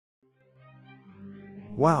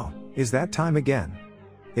Wow, is that time again?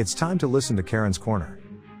 It's time to listen to Karen's Corner.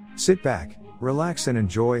 Sit back, relax and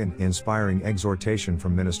enjoy an inspiring exhortation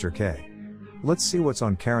from Minister K. Let's see what's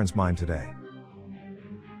on Karen's mind today.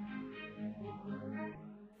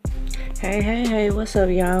 Hey, what's up,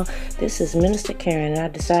 y'all? This is Minister Karen, and I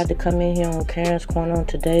decided to come in here on Karen's Corner on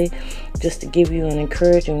today just to give you an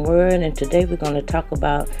encouraging word. And today we're going to talk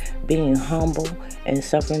about being humble and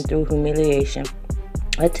suffering through humiliation.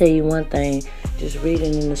 I tell you one thing, just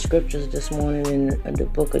reading in the scriptures this morning in the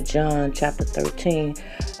book of John, chapter 13,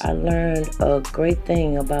 I learned a great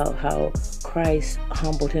thing about how Christ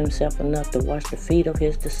humbled himself enough to wash the feet of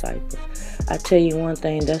his disciples. I tell you one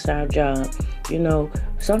thing, that's our job. You know,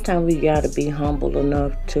 sometimes we got to be humble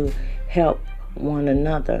enough to help one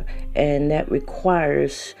another, and that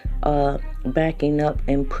requires backing up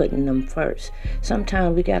and putting them first.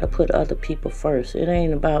 Sometimes we got to put other people first. It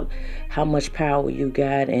ain't about how much power you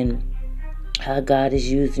got and how God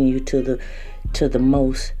is using you to the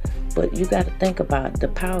most, but you got to think about the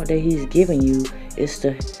power that he's giving you is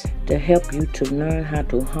to help you to learn how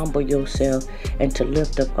to humble yourself and to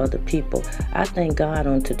lift up other people. I thank God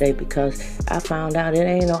on today because I found out it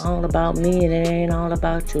ain't all about me and it ain't all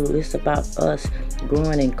about you. It's about us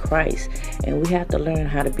growing in Christ, and we have to learn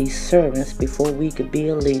how to be servants before we could be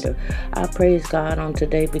a leader. I praise God on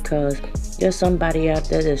today because there's somebody out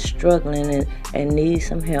there that's struggling and needs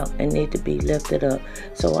some help and need to be lifted up.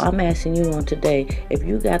 So I'm asking you on today, if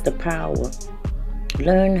you got the power,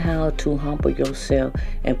 learn how to humble yourself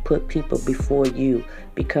and put people before you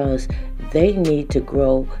because they need to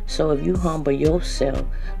grow. So if you humble yourself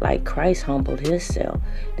like Christ humbled himself,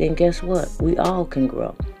 then guess what? We all can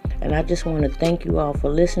grow. And I just want to thank you all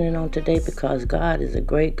for listening on today because God is a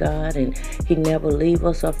great God and he never leave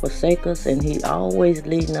us or forsake us, and he always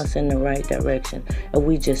leading us in the right direction. And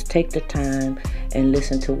we just take the time and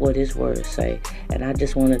listen to what his words say. And I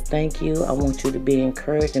just want to thank you. I want you to be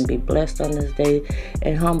encouraged and be blessed on this day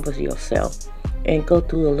and humble yourself and go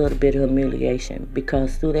through a little bit of humiliation,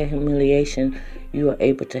 because through that humiliation you are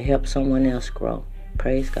able to help someone else grow.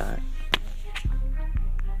 Praise God.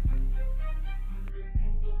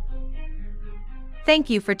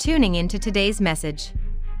 Thank you for tuning in to today's message.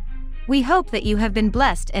 We hope that you have been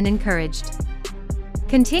blessed and encouraged.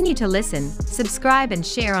 Continue to listen, subscribe and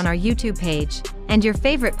share on our YouTube page and your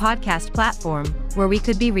favorite podcast platform where we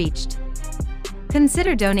could be reached.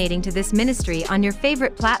 Consider donating to this ministry on your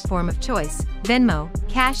favorite platform of choice, Venmo,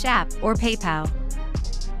 Cash App, or PayPal.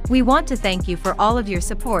 We want to thank you for all of your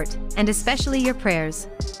support and especially your prayers.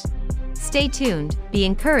 Stay tuned, be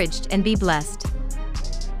encouraged and be blessed.